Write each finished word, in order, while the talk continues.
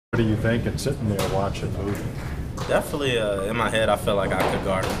What are you thinking sitting there watching movie? Definitely, in my head, I feel like I could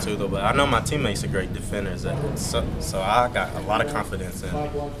guard him too, though. But I know my teammates are great defenders, so I got a lot of confidence in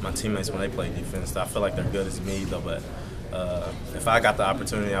my teammates when they play defense. I feel like they're good as me, though. But if I got the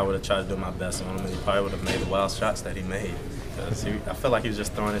opportunity, I would have tried to do my best on him. He probably would have made the wild shots that he made. Because I feel like he was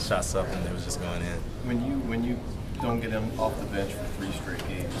just throwing his shots up and they was just going in. When you don't get him off the bench for 3 straight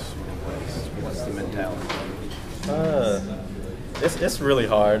games, what's the mentality? It's really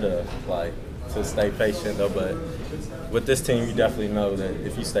hard to stay patient though, but with this team you definitely know that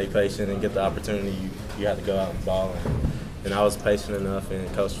if you stay patient and get the opportunity, you have to go out and ball. And I was patient enough, and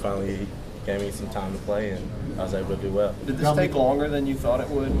Coach finally gave me some time to play, and I was able to do well. Did this take longer than you thought it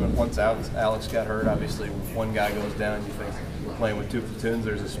would? Once Alex got hurt, obviously if one guy goes down, you think we're playing with 2 platoons,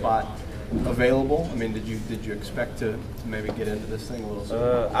 there's a spot available. I mean, did you expect to maybe get into this thing a little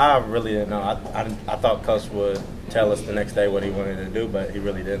sooner? I really didn't know. I thought Coach would tell us the next day what he wanted to do, but he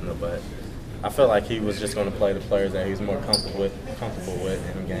really didn't know. But I felt like he was just going to play the players that he was more comfortable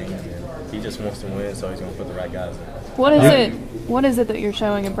with in games, and he just wants to win, so he's going to put the right guys in. What is it that you're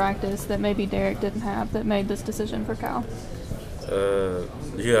showing in practice that maybe Derek didn't have that made this decision for Cal?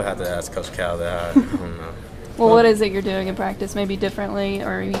 You'll have to ask Coach Cal that. I don't know. Well, what is it you're doing in practice? Maybe differently,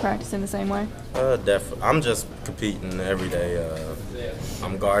 or are you practicing the same way? I'm just competing every day.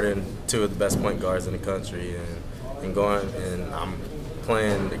 I'm guarding 2 of the best point guards in the country, and I'm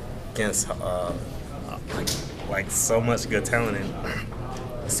playing against like so much good talent.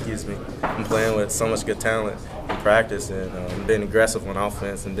 Excuse me. I'm playing with so much good talent in practice, and being aggressive on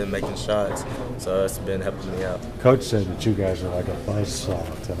offense and then making shots. So it's been helping me out. Coach said that you guys are like a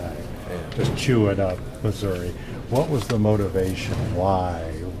buzzsaw tonight, just chewing up Missouri. What was the motivation? Why?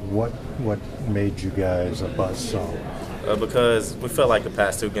 What made you guys a buzzsaw? Because we felt like the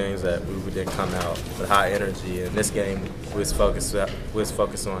past 2 games that we didn't come out with high energy, and this game we was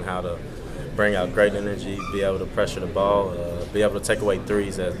focused on how to bring out great energy, be able to pressure the ball, be able to take away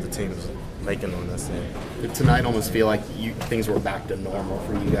threes that the team was making on us. Did tonight almost feel like things were back to normal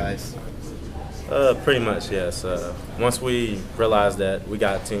for you guys? Pretty much, yes. Once we realized that we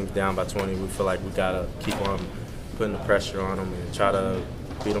got teams down by 20, we feel like we gotta keep on putting the pressure on them and try to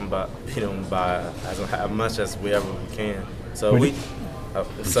beat them by as much as we ever can. So we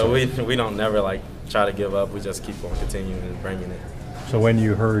don't never try to give up. We just keep on continuing and bringing it. So when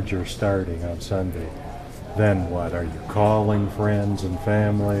you heard you're starting on Sunday, then what? Are you calling friends and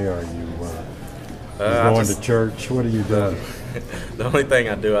family? Are you going to church? What are you doing? The only thing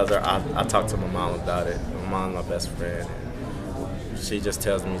I do is I talk to my mom about it. My mom's my best friend, and she just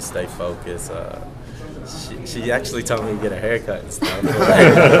tells me to stay focused. She actually told me to get a haircut and stuff.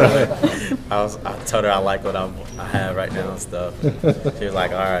 I told her I like what I have right now and stuff. She was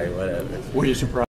like, all right, whatever. Were you surprised?